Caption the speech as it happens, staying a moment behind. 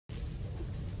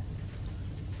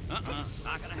Not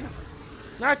gonna happen.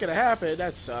 Not gonna happen.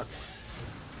 That sucks.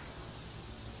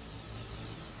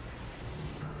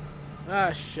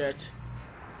 Ah, shit.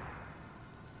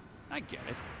 I get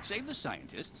it. Save the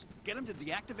scientists. Get them to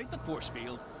deactivate the force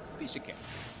field. Piece of cake.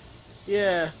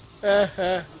 Yeah.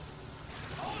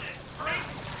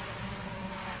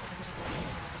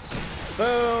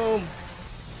 Boom.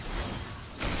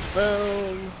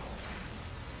 Boom.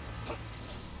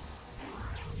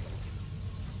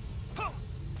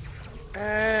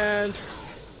 And...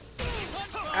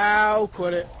 Ow,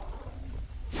 quit it.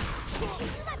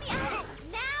 Let me out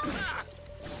now!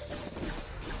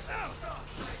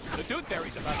 The tooth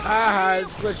fairy's about to... Haha,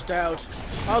 it's glitched out.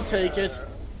 I'll take it.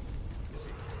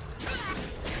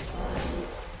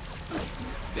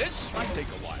 This might take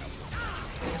a while.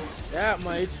 That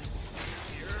might.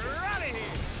 You're out of here.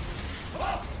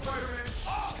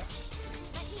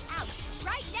 Let me out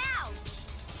right now!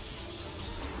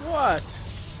 What?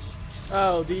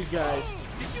 Oh, these guys.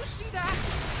 Did you see that?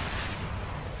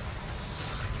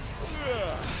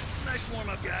 Nice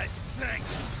warm-up, guys.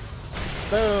 Thanks.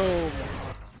 Boom.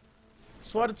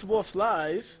 Swatted some more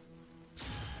flies.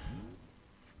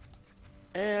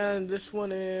 And this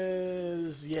one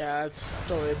is... yeah, it's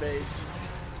story-based.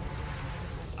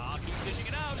 I'll keep dishing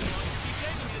it out as long as you keep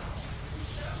taking it.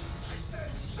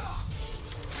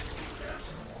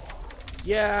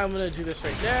 Yeah, I'm gonna do this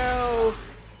right now.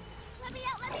 Let me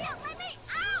out! Let me out! Let me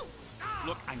out!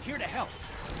 Look, I'm here to help.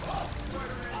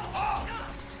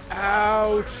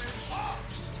 Ouch.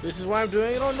 This is why I'm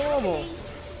doing it on normal.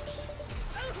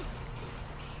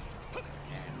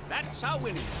 That's how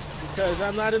winning. Because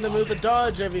I'm not in the mood to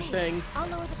dodge everything I'll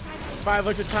lower the price.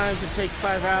 500 times and take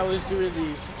 5 hours doing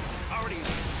these. Already.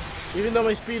 Even though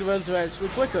my speed runs are actually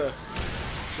quicker.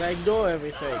 So I ignore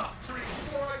everything.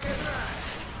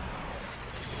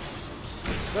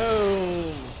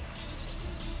 Boom.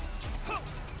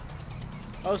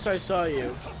 Oh, so I saw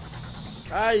you.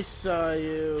 I saw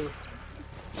you.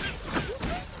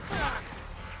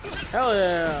 Hell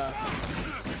yeah.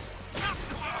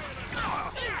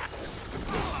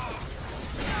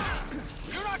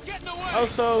 You're not getting away.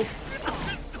 Also,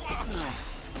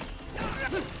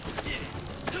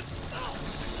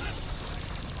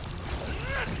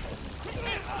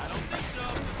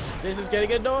 this is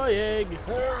getting annoying.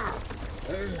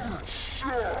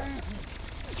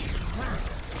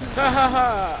 Ha ha ha!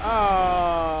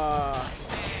 Ah,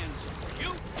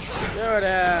 you're an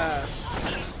ass.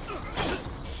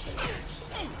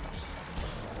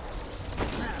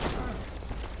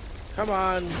 Come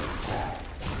on.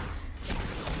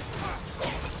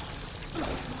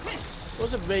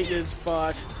 What's a maintenance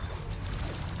spot?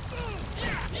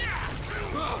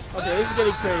 Okay, this is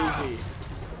getting crazy.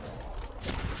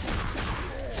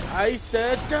 I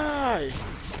said die!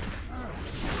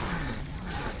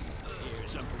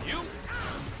 Here's some for you.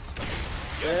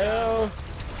 There.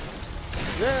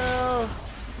 There.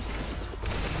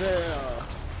 There.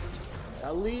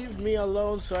 Now leave me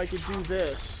alone so I can do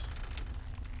this.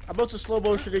 I'm about to slow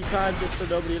motioning time just so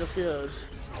nobody interferes.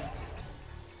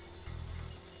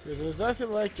 Because there's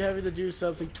nothing like having to do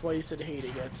something twice and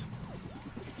hating it.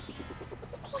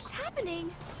 What's happening?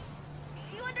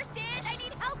 Do you understand? I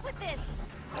need help with this.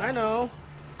 I know.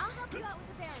 I'll help you out with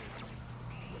the berry.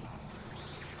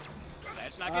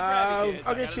 Let's not get grabby, kids.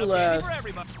 I'll I get got you enough candy last. for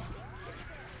everybody.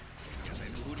 Guess I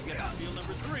knew who to get on field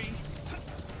number 3.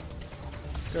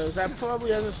 Because that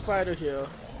probably has a spider here.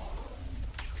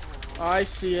 I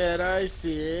see it, I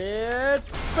see it.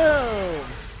 Boom!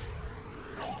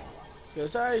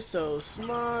 Because I so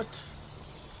smart.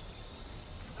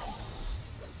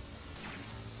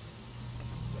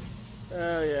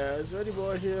 Oh yeah, is there any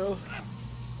more here?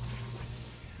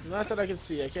 Not that I can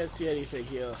see, I can't see anything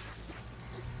here.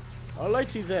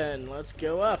 Alrighty then, let's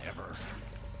go up. Ever.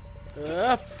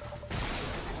 Up!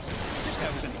 If this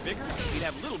guy was any bigger, he'd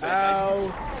have a little bit.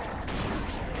 Ow!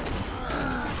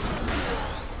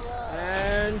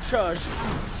 And charge.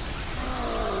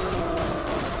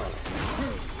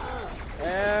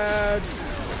 And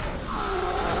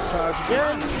charge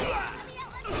again.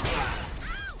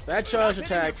 That charge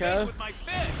attack, huh? With my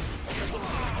fist.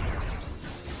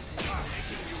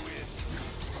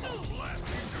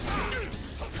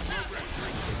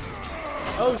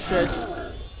 Oh shit.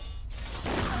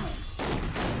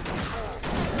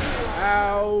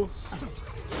 Ow.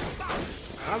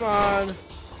 Come on. Is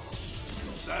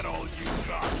that all you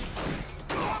got?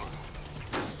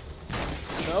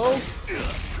 No.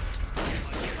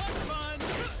 That's fun.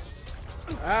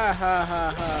 Ah ha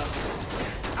ha ha.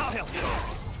 I'll help you.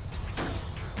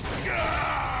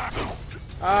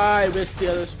 I missed the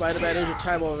other Spider-Man into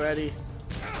time already.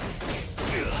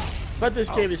 But this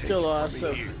game is still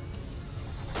awesome.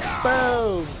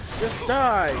 Boom! Just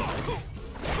die!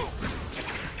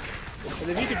 And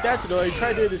if you think that's annoying,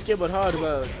 try doing this game on hard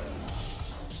mode.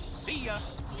 See ya.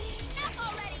 Enough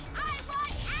already! I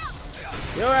want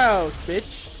out! You're out,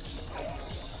 bitch.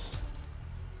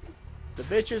 The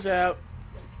bitch is out.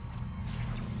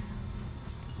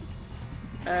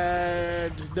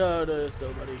 And no, there's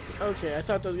nobody. Okay, I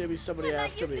thought there was gonna be somebody I'm not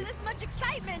after used me. to this much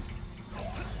excitement.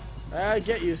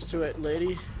 Get used to it,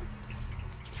 lady.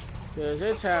 Cause it's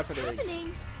What's happening.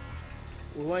 happening?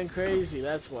 We went crazy,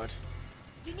 that's what.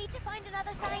 You need to find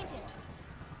another scientist.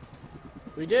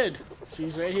 We did.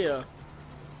 She's right here.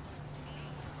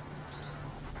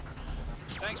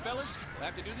 Thanks, fellas. We'll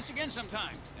have to do this again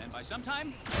sometime. And by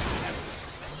sometime,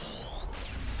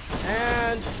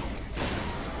 And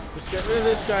let's get rid of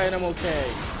this guy and I'm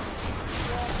okay.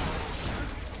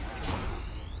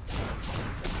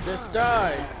 Just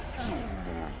die.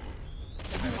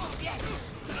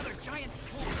 yes! Another giant.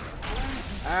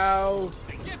 Ow.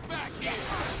 Get back!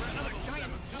 Yes! Another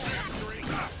giant.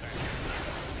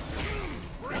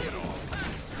 Bring it on.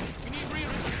 We need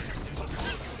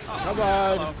reinforcements. Come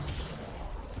on.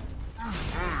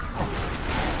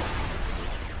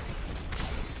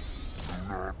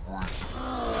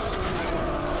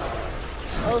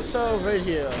 Also, right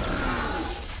here.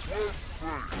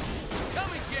 Come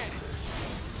and get it.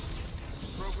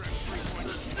 Program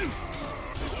 3.0.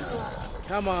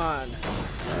 Come on.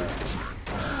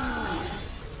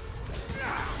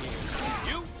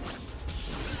 You?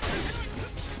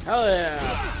 Hell yeah.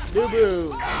 Boo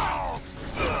boo.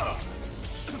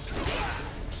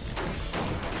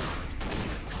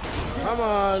 Come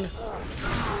on.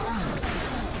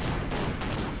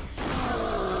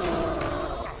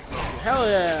 Hell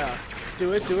yeah.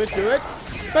 Do it, do it, do it.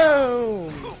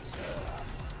 Boom.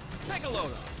 Take a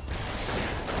load off.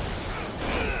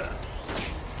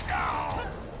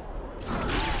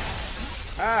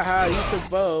 Aha, you took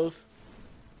both.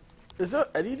 Is there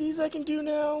any of these I can do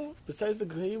now? Besides the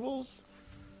cables?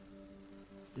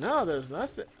 No, there's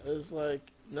nothing. There's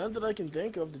like none that I can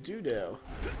think of to do now.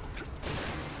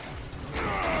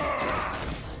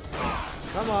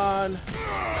 Come on.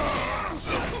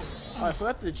 Oh, I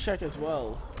forgot to check as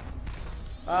well.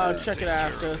 I'll check it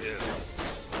after.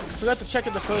 I forgot to check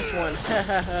it the first one.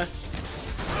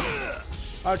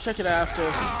 I'll check it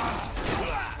after.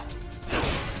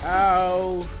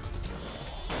 Ow.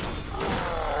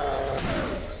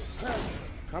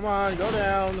 Come on, go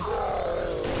down.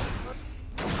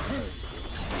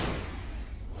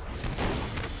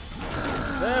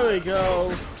 There we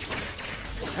go.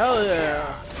 Hell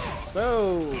yeah.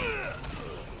 Boom.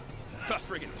 About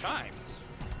friggin' time.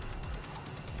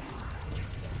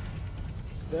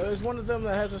 There is one of them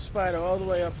that has a spider all the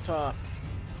way up top.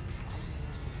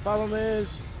 Problem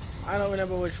is, I don't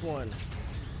remember which one.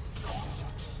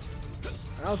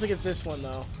 I don't think it's this one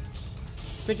though.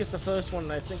 I think it's the first one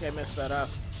and I think I messed that up.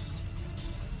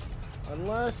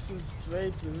 Unless it's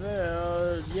right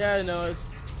there. Yeah, no, I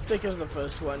think it's the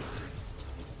first one.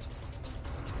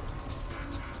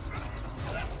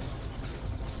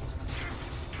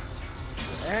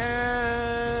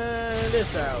 And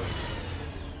it's out.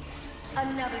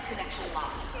 Another connection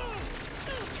lost.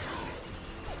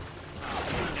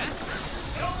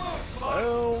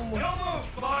 Boom.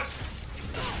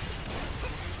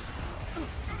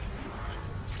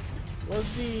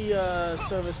 What's the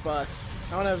service bots?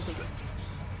 I want to have some.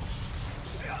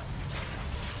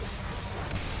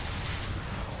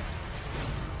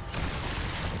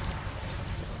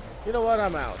 You know what?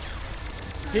 I'm out.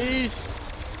 Peace.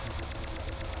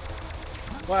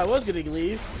 Well, I was gonna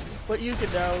leave, but you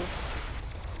can now.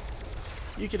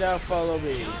 You can now follow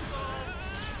me.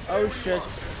 Oh shit.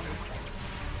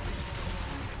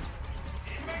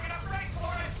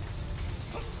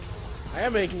 I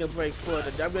am making a break for it,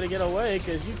 and I'm gonna get away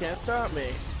because you can't stop me.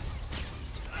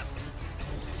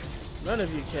 None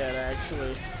of you can,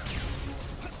 actually.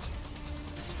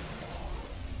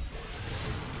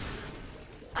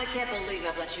 I can't believe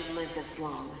I've let you live this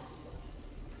long.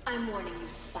 I'm warning you,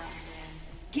 Spider-Man.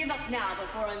 Give up now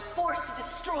before I'm forced to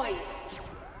destroy you.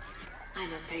 I'm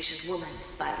a patient woman,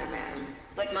 Spider-Man,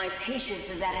 but my patience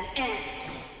is at an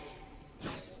end.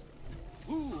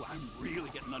 Ooh, I'm really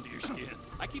getting under your skin.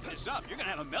 I keep this up, you're gonna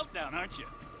have a meltdown, aren't you?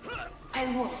 I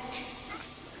won't.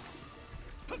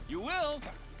 You will.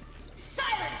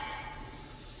 Silence!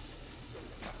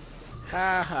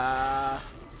 Ha ha.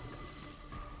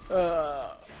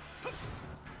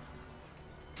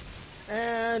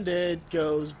 And it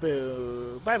goes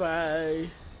boo. Bye bye.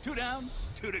 2 down,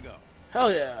 2 to go.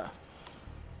 Hell yeah.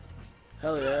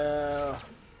 Hell yeah.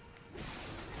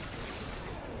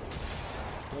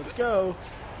 Let's go.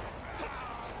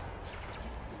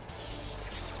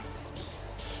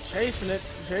 Chasing it.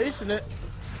 Chasing it.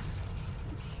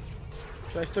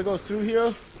 Should I still go through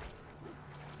here?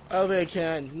 I don't think I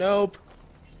can. Nope.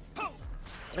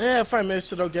 Yeah, if I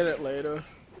miss it, I'll get it later.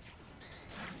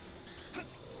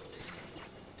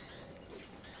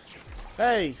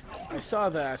 Hey, I saw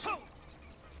that.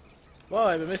 Well,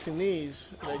 I've been missing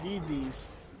these. I need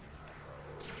these.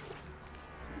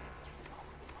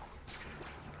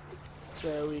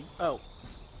 There we... Oh.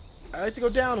 I'd like to go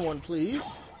down one,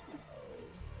 please.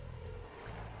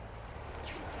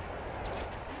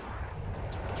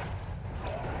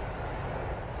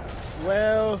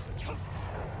 Well...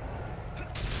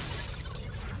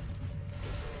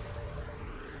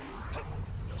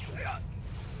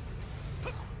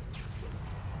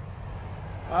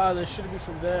 Ah, this should be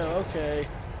from there. Okay.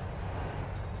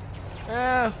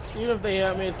 Even if they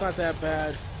hit me, it's not that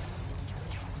bad.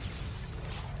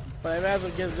 But I'd rather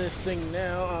get this thing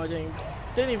now. Oh, dang.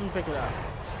 Didn't even pick it up.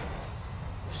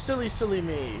 Silly, silly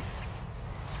me.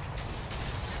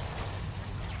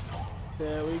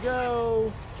 There we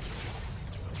go.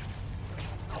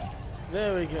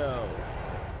 There we go.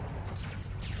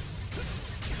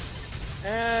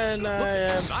 And I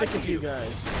am sick of you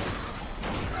guys.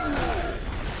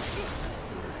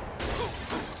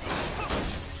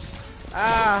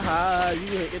 Aha,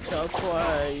 you hit yourself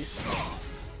twice.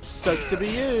 Sucks to be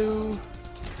you.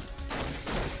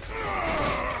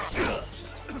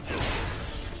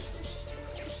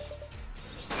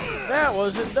 That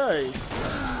wasn't nice.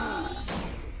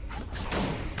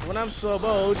 When I'm so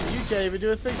bold, you can't even do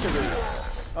a thing to me.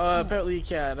 Apparently you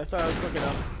can. I thought I was quick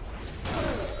enough.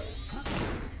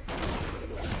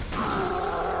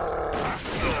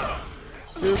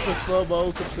 Super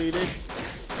slow-mo completed.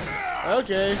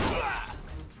 Okay.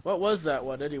 What was that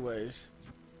one, anyways?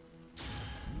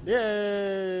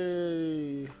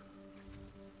 Yay!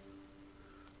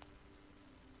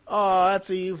 Oh, that's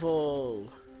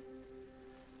evil.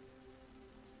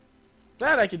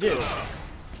 That I can do.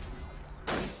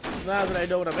 Now that I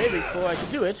know what I'm aiming for, I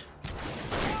can do it.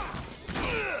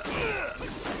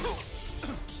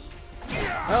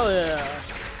 Hell yeah.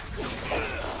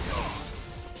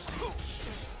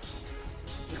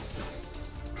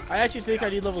 I actually think I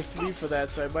need level 3 for that,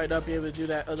 so I might not be able to do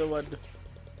that other one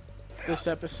this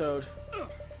episode.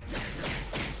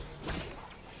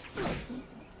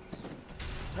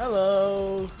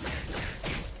 Hello.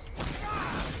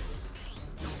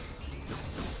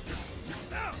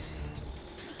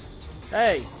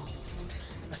 Hey.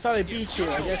 I thought I beat you.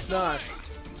 I guess not.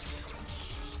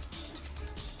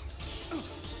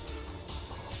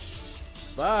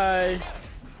 Bye.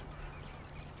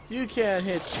 You can't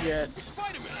hit yet.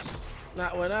 Spider-Man!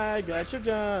 Not when I got your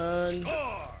gun.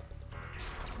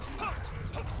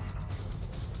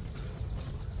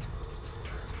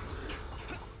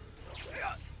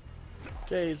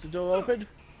 Okay, is the door open?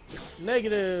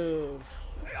 Negative.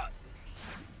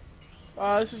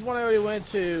 Oh, this is one I already went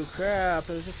to. Crap,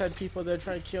 I just had people there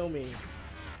trying to kill me.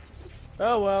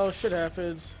 Oh well, shit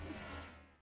happens.